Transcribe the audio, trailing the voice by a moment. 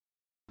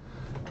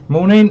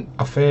Morning.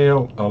 I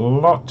feel a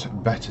lot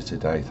better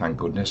today, thank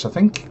goodness. I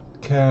think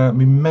my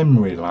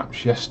memory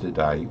lapse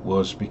yesterday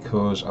was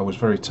because I was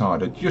very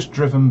tired. I'd just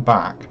driven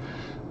back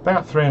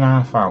about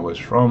 3.5 hours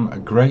from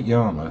Great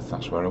Yarmouth,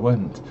 that's where I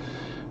went,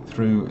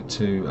 through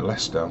to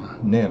Leicester,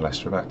 near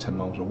Leicester, about 10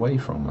 miles away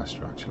from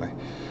Leicester actually,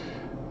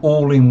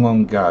 all in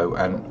one go,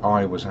 and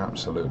I was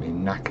absolutely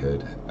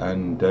knackered.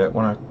 And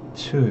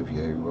two of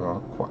you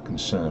are quite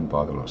concerned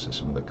by the lots of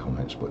some of the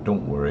comments, but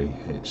don't worry,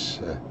 it's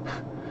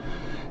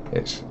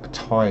a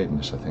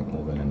tiredness, I think,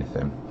 more than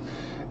anything.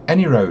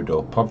 Any road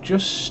up, I've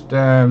just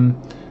done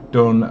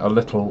a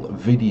little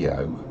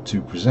video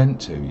to present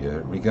to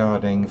you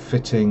regarding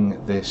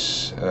fitting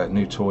this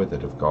new toy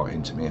that I've got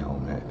into my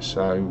helmet.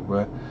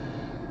 So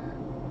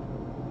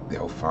the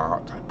old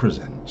fart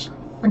presents.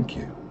 Thank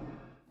you.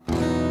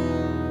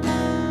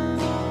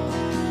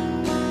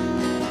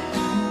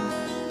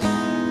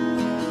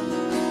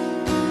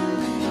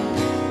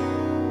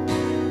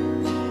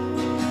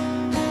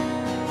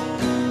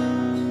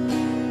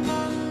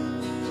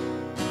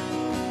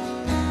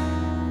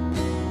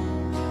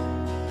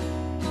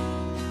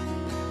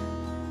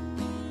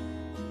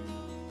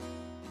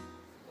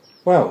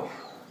 Well,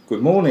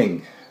 good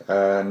morning,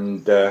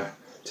 and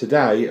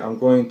today I'm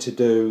going to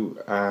do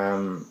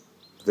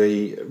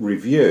the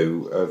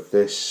review of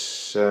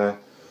this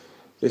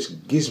this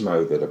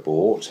gizmo that I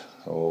bought,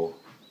 or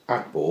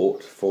had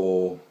bought,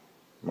 for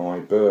my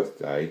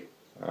birthday,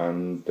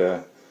 and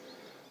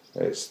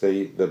it's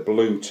the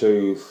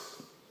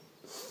Bluetooth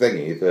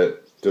thingy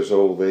that does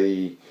all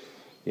the,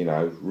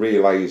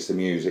 relays the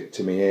music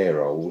to my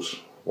ear holes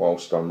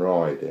whilst I'm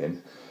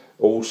riding.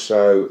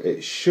 Also,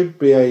 it should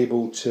be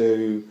able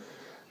to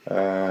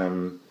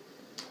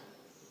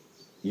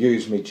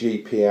use my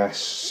GPS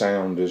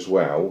sound as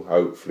well,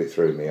 hopefully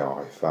through my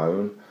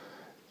iPhone,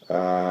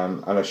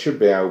 and I should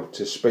be able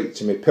to speak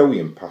to my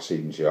pillion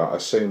passenger,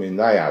 assuming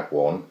they had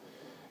one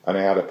and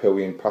I had a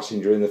pillion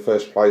passenger in the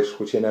first place,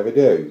 which I never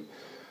do.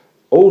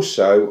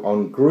 Also,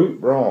 on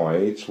group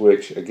rides,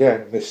 which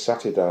again this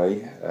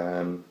Saturday,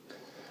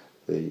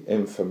 the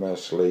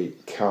infamously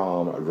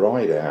calm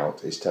ride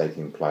out is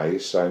taking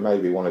place, so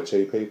maybe one or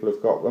two people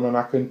have got them and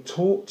I can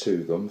talk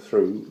to them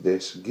through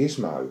this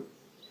gizmo.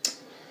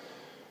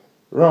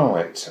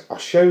 Right, I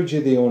showed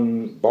you the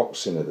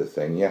unboxing of the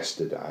thing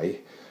yesterday,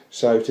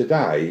 so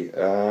today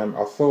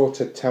I thought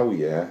I'd tell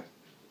you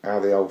how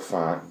the old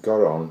fart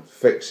got on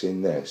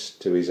fixing this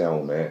to his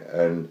helmet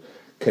and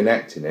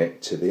connecting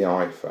it to the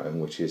iPhone,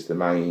 which is the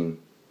main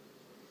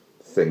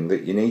thing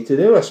that you need to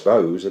do, I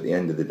suppose, at the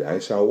end of the day.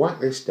 So I'll whack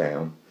this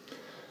down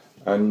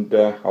and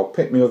I'll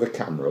pick my other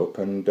camera up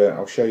and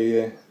I'll show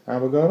you how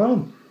we're going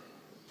on.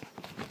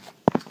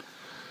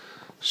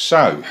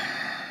 So,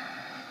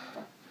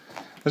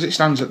 as it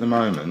stands at the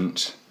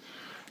moment,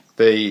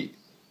 the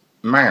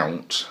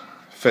mount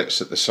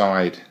fits at the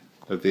side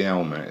of the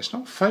helmet. It's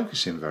not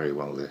focusing very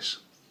well, this.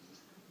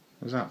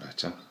 Is that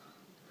better?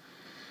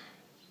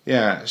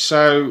 Yeah,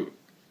 so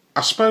I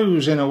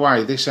suppose in a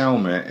way this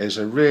helmet is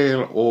a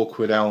real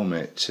awkward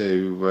helmet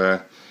to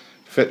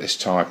fit this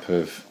type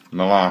of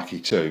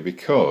malarkey to,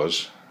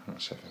 because,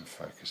 let's see if I can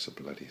focus the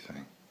bloody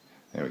thing,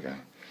 there we go,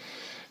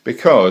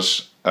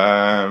 because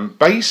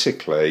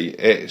basically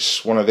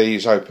it's one of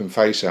these open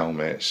face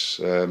helmets,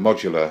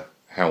 modular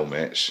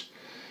helmets,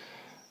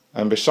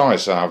 and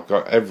besides that I've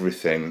got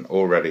everything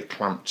already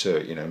clamped to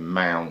it,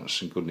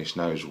 mounts and goodness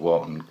knows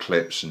what, and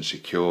clips and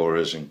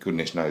securers and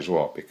goodness knows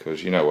what,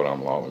 because you know what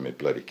I'm like with my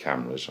bloody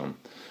cameras. I'm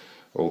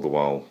all the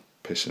while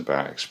pissing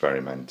about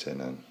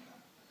experimenting. And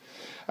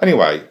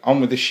anyway,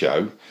 on with the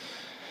show.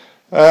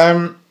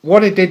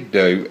 What I did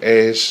do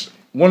is,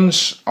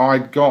 once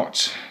I'd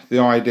got the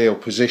ideal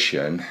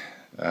position,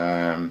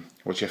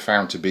 which I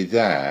found to be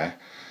there,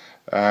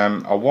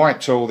 I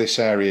wiped all this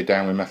area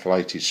down with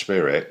methylated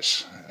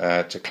spirits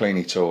to clean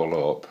it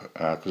all up,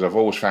 because I've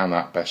always found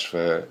that best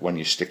for when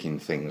you're sticking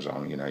things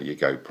on, your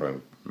GoPro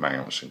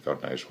mounts and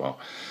God knows what.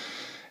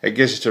 It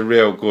gives it a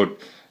real good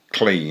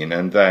clean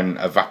and then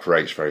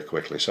evaporates very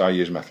quickly, so I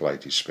use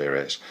methylated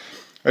spirits.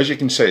 As you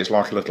can see, it's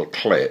like a little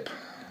clip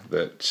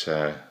that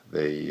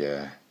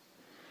the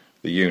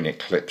unit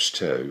clips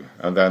to,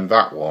 and then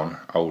that one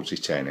holds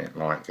it in. It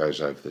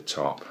goes over the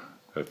top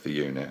of the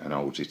unit and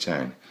holds it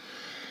in.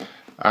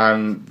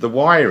 And the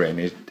wiring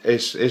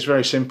is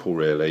very simple,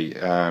 really.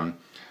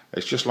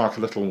 It's just like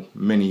a little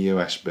mini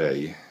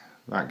USB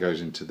that goes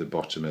into the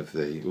bottom of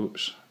the.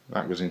 Oops,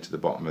 that goes into the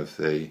bottom of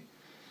the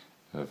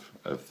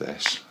of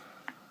this.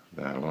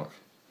 There, look.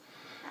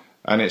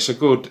 And it's a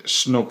good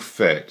snug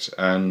fit,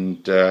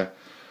 and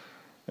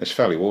it's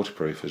fairly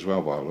waterproof as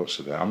well by the looks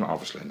of it. I'm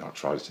obviously not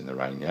tried it in the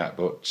rain yet,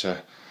 but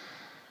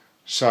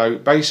so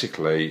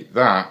basically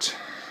that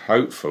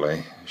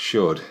hopefully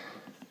should.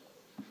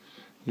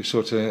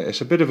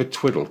 It's a bit of a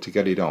twiddle to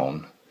get it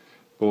on,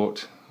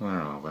 but where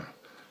are we?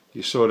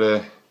 You sort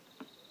of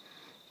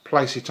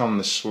place it on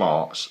the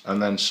slots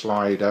and then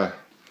slide a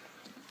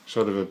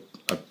sort of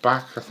a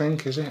back, I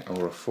think, is it,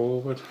 or a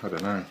forward? I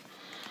don't know.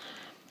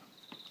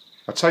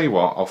 I'll tell you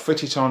what, I'll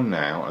fit it on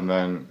now and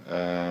then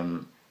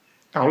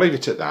I'll leave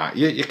it at that.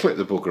 You clip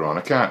the bugger on.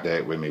 I can't do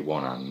it with me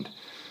one hand.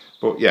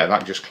 But yeah,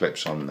 that just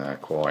clips on there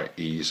quite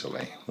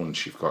easily.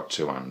 Once you've got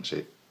two hands,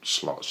 it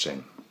slots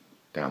in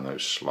down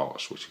those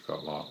slots, which have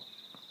got like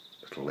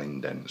little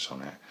indents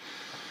on it.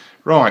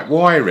 Right,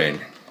 wiring.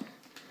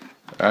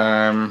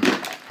 I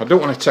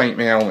don't want to take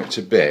my helmet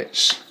to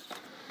bits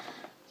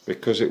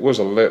because it was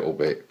a little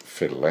bit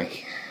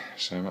fiddly.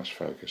 So let's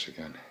focus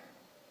again.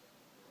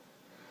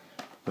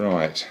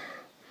 Right,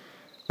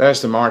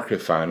 there's the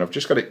microphone. I've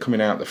just got it coming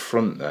out the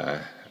front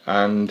there,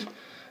 and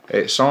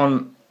it's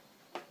on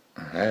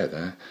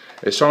there.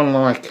 It's on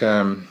like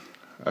a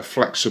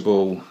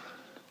flexible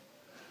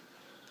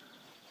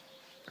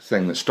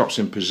thing that stops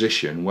in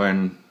position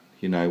when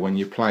when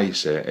you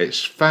place it.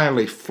 It's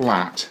fairly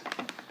flat,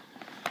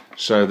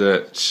 so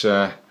that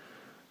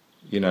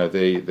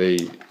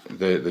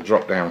the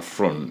drop down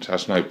front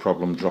has no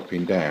problem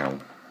dropping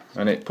down,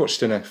 and it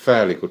puts it in a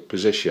fairly good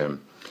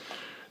position.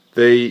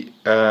 The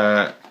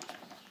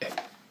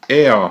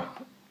ear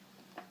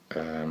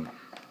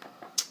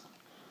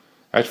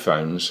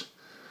headphones,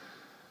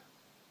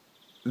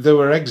 they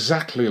were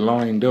exactly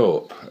lined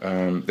up.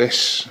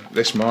 This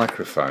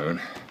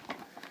microphone,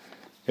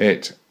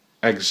 it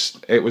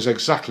was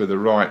exactly the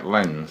right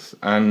length,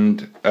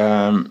 and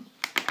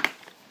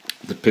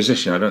the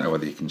position, I don't know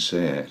whether you can see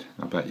it,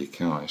 I bet you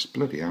can't, it's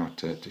bloody hard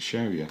to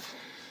show you,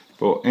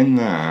 but in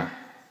there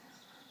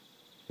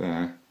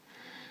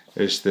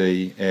is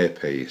the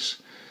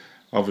earpiece.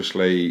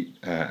 Obviously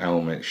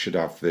helmet should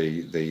have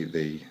the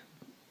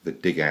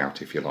dig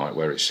out, if you like,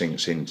 where it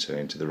sinks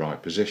into the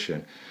right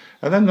position,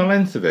 and then the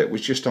length of it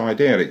was just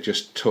ideal. It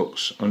just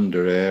tucks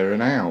under here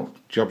and out,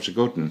 job's a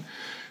good one.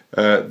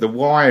 The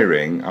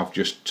wiring I've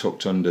just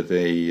tucked under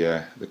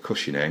the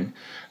cushioning,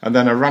 and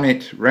then I ran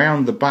it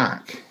round the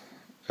back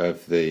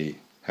of the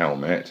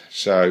helmet,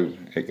 so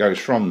it goes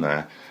from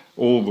there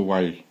all the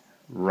way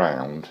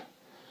round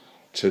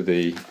to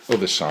the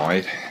other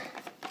side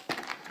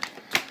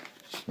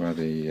where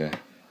the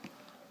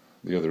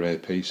other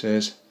earpiece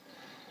is,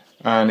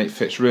 and it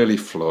fits really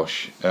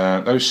flush.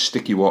 Those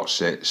sticky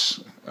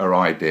Watsits are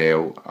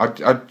ideal.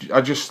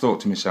 I just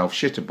thought to myself,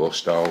 shit a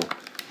bust, I'll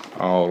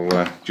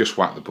just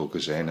whack the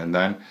buggers in, and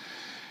then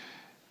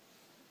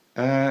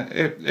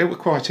it was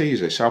quite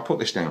easy, so I'll put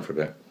this down for a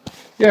bit.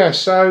 Yeah,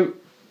 so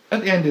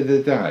at the end of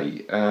the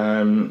day,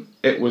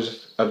 it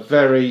was a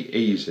very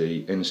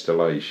easy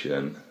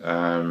installation.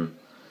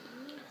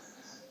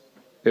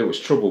 It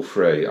was trouble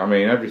free. I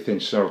mean, everything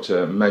sort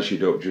of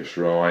measured up just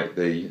right.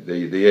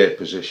 The ear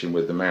position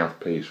with the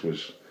mouthpiece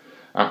was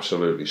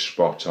absolutely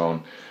spot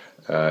on.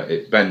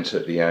 It bent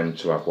at the end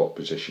to have what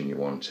position you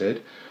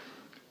wanted.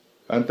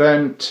 And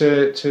then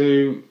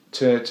to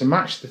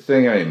match the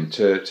thing in,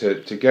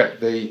 to get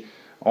the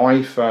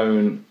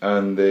iPhone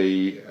and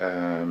the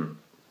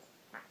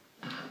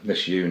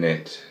this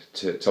unit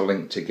to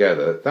link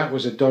together, that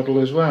was a doddle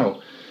as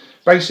well.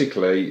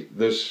 Basically,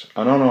 there's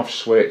an on-off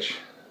switch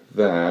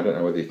there. I don't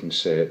know whether you can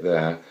see it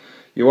there.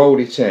 You hold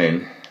it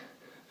in,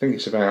 I think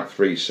it's about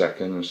 3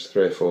 seconds,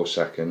 3 or 4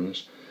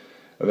 seconds,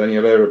 and then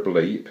you'll hear a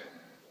bleep.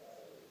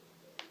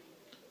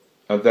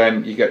 And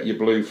then you get your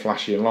blue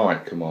flashing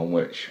light come on,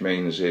 which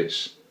means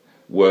it's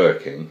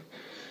working.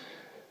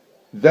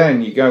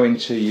 Then you go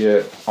into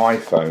your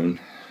iPhone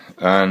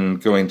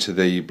and go into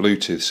the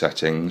Bluetooth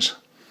settings,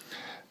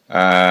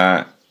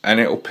 and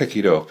it'll pick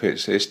it up.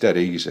 It's dead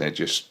easy.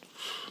 Just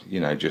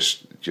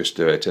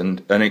do it,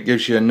 and it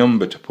gives you a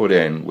number to put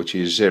in, which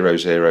is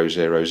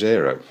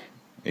 0000.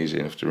 Easy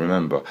enough to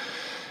remember.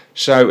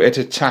 So it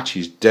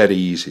attaches dead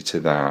easy to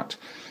that.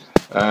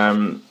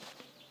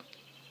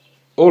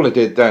 All I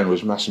did then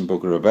was mess and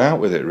bugger about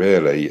with it,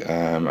 really.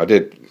 I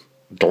did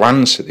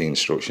glance at the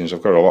instructions.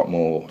 I've got a lot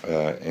more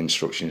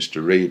instructions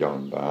to read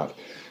on that,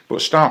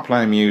 but start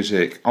playing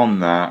music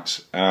on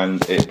that,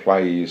 and it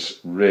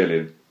plays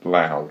really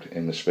loud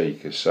in the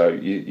speakers, so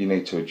you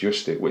need to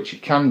adjust it, which you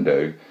can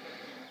do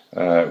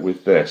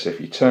with this. If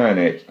you turn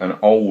it and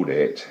hold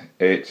it,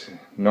 it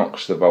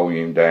knocks the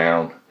volume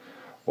down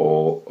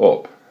or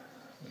up,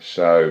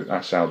 so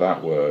that's how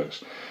that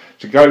works.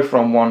 To go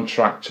from one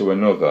track to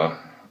another,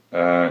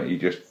 you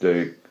just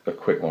do a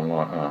quick one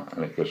like that,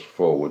 and it goes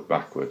forward,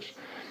 backwards,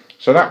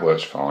 so that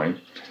works fine.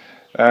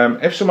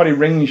 If somebody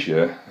rings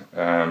you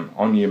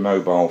on your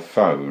mobile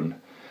phone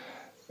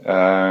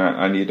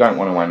and you don't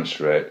want to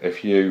answer it,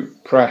 if you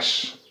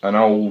press and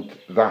hold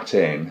that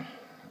in,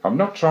 I've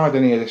not tried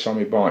any of this on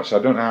my bike, so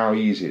I don't know how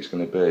easy it's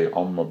going to be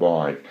on my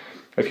bike.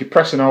 If you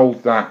press and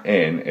hold that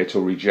in,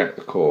 it'll reject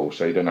the call,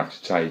 so you don't have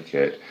to take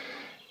it.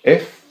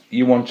 If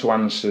you want to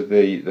answer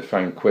the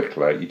phone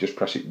quickly, you just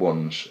press it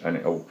once and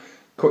it'll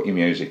cut your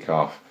music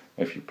off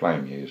if you're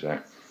playing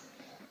music,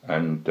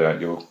 and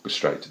you'll go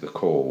straight to the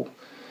call.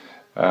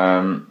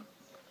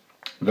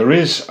 There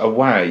is a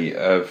way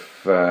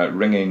of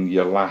ringing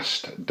your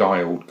last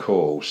dialed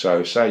call.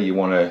 So say you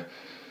want to,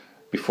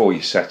 before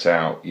you set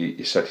out,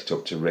 you set it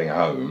up to ring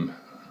home,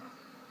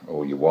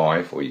 or your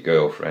wife, or your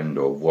girlfriend,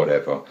 or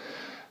whatever,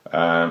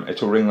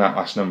 it'll ring that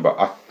last number.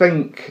 I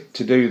think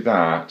to do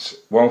that,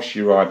 whilst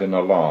you're riding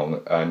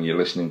along and you're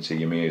listening to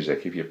your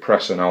music, if you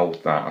press and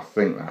hold that, I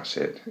think that's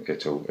it.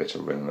 It'll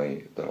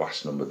ring the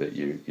last number that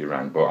you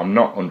rang. But I'm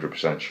not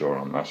 100% sure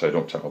on that, so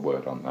don't take my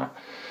word on that.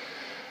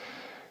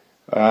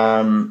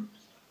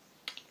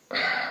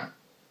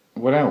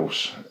 What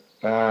else?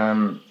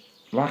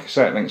 Like I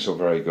say, it links up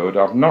very good.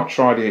 I've not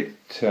tried it.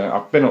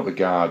 I've been up the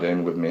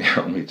garden with my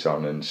helmet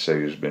on, and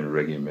Sue's been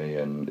rigging me,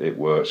 and it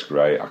works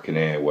great. I can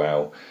hear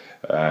well.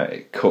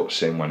 It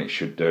cuts in when it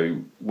should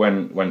do.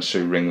 When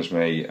Sue rings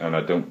me and I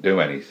don't do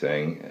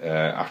anything,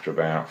 after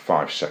about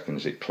 5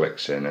 seconds it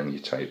clicks in and you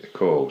take the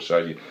call.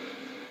 So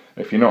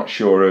if you're not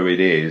sure who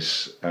it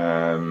is,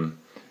 and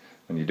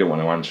you don't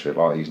want to answer it,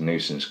 like these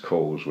nuisance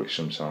calls, which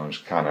sometimes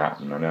can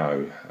happen, I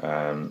know,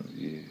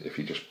 if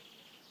you just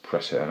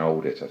press it and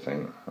hold it, I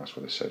think that's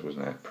what it said,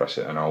 wasn't it? Press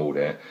it and hold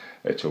it,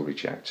 it'll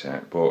reject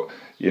it. But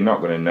you're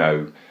not going to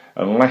know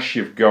unless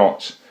you've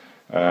got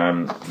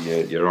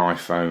your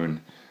iPhone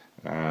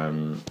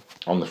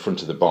on the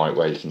front of the bike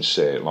where you can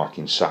see it, like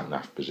in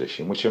sat-nav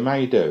position, which I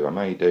may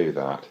do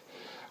that.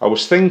 I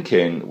was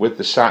thinking with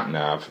the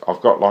sat-nav,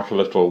 I've got like a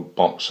little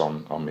box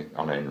on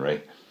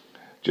Henry,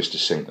 just to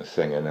sync the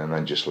thing in and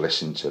then just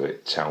listen to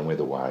it tell me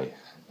the way.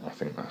 I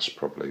think that's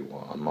probably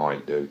what I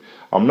might do.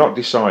 I'm not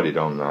decided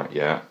on that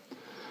yet.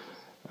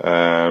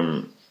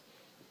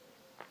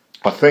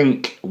 I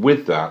think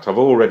with that I've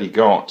already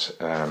got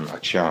a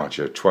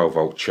charger, a 12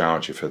 volt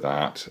charger for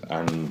that,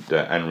 and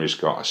Henry's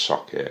got a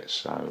socket,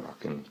 so I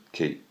can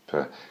keep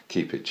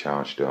it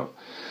charged up.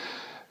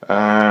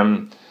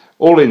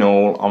 All in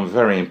all, I'm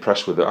very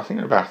impressed with it. I think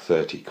they're about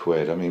 30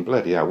 quid. I mean,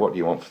 bloody hell, what do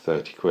you want for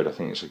 30 quid? I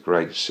think it's a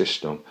great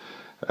system.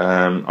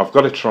 I've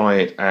got to try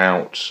it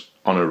out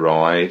on a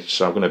ride,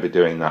 so I'm going to be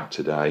doing that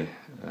today,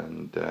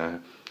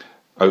 and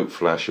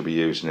hopefully I shall be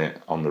using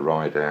it on the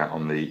ride out,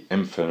 on the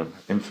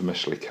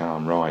infamously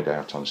calm ride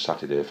out on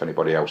Saturday. If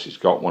anybody else has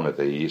got one of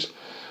these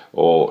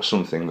or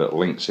something that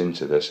links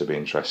into this, I'd be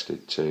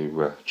interested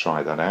to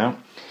try that out.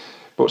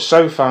 But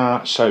so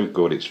far so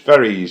good. It's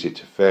very easy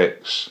to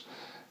fix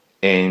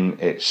in.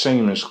 It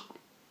seems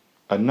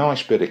a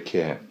nice bit of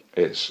kit.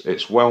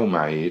 It's well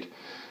made.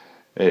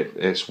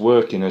 It's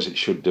working as it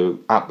should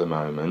do at the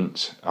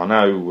moment. I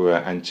know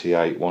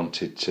NT8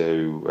 wanted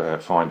to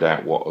find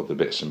out what other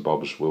bits and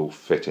bobs will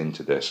fit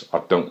into this.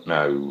 I don't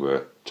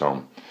know,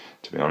 Tom.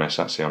 To be honest,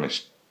 that's the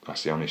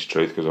honest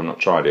truth, because I've not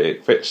tried it.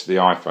 It fits the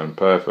iPhone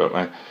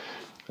perfectly,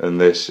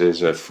 and this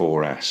is a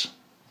 4S.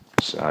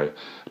 So I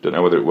don't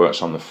know whether it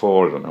works on the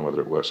 4. I don't know whether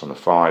it works on the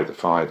 5, the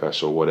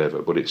 5S, or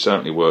whatever. But it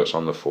certainly works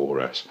on the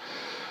 4S.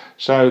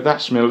 So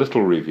that's my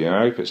little review.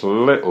 I hope it's a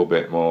little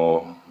bit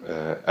more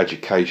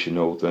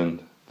educational than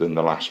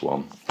the last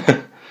one.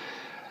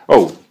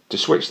 Oh, to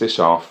switch this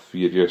off,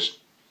 you just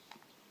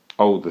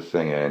hold the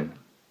thing in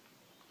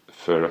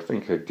for, I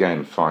think,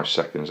 again 5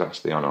 seconds.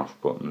 That's the on-off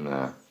button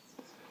there.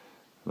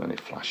 And then it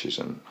flashes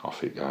and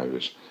off it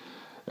goes.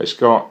 It's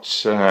got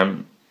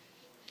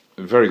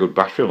very good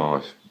battery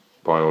life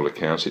by all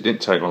accounts. It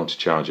didn't take long to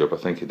charge up. I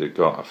think it had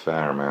got a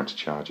fair amount of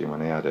charging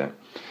when I had it.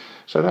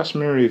 So that's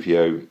my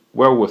review.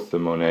 Well worth the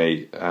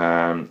money.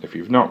 If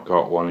you've not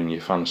got one and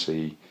you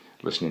fancy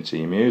listening to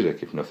your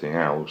music, if nothing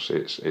else,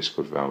 it's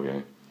good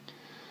value.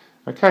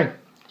 Okay,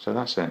 so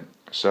that's it.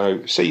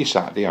 So see you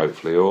Saturday,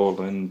 hopefully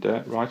all, and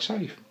ride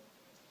safe.